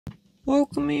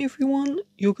Welcome everyone,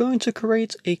 you're going to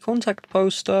create a contact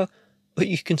poster, but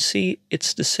you can see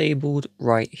it's disabled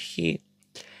right here.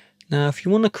 Now if you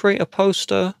want to create a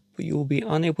poster, but you will be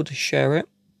unable to share it,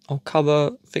 I'll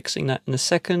cover fixing that in a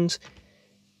second.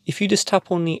 If you just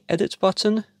tap on the edit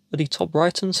button at the top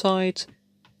right hand side,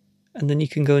 and then you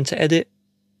can go into edit,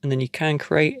 and then you can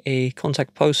create a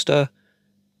contact poster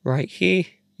right here.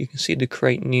 You can see the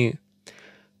create new.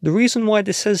 The reason why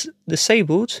this says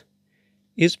disabled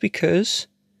is because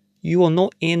you are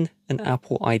not in an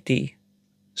Apple ID.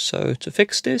 So to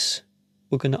fix this,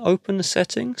 we're going to open the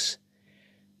settings,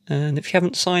 and if you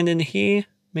haven't signed in here,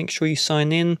 make sure you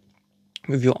sign in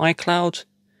with your iCloud.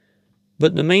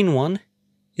 But the main one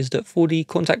is that for the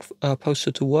contact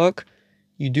poster to work,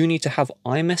 you do need to have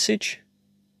iMessage.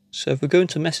 So if we go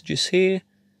into messages here,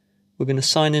 we're going to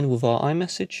sign in with our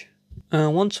iMessage.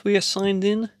 Once we are signed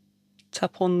in,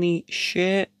 tap on the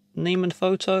share name and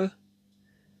photo.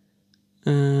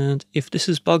 And if this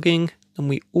is bugging, then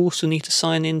we also need to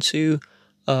sign into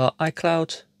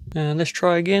iCloud. And let's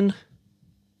try again.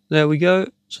 There we go.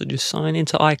 So just sign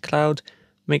into iCloud.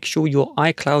 Make sure your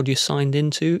iCloud you're signed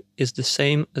into is the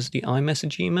same as the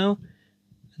iMessage email.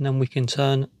 And then we can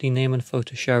turn the name and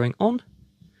photo sharing on.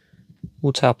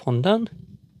 We'll tap on done.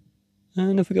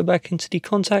 And if we go back into the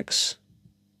contacts,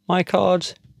 my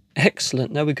card,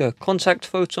 excellent. There we go. Contact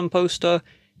photo and poster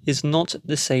is not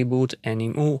disabled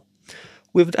anymore.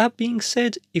 With that being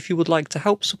said, if you would like to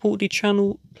help support the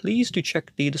channel, please do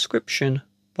check the description.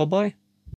 Bye bye.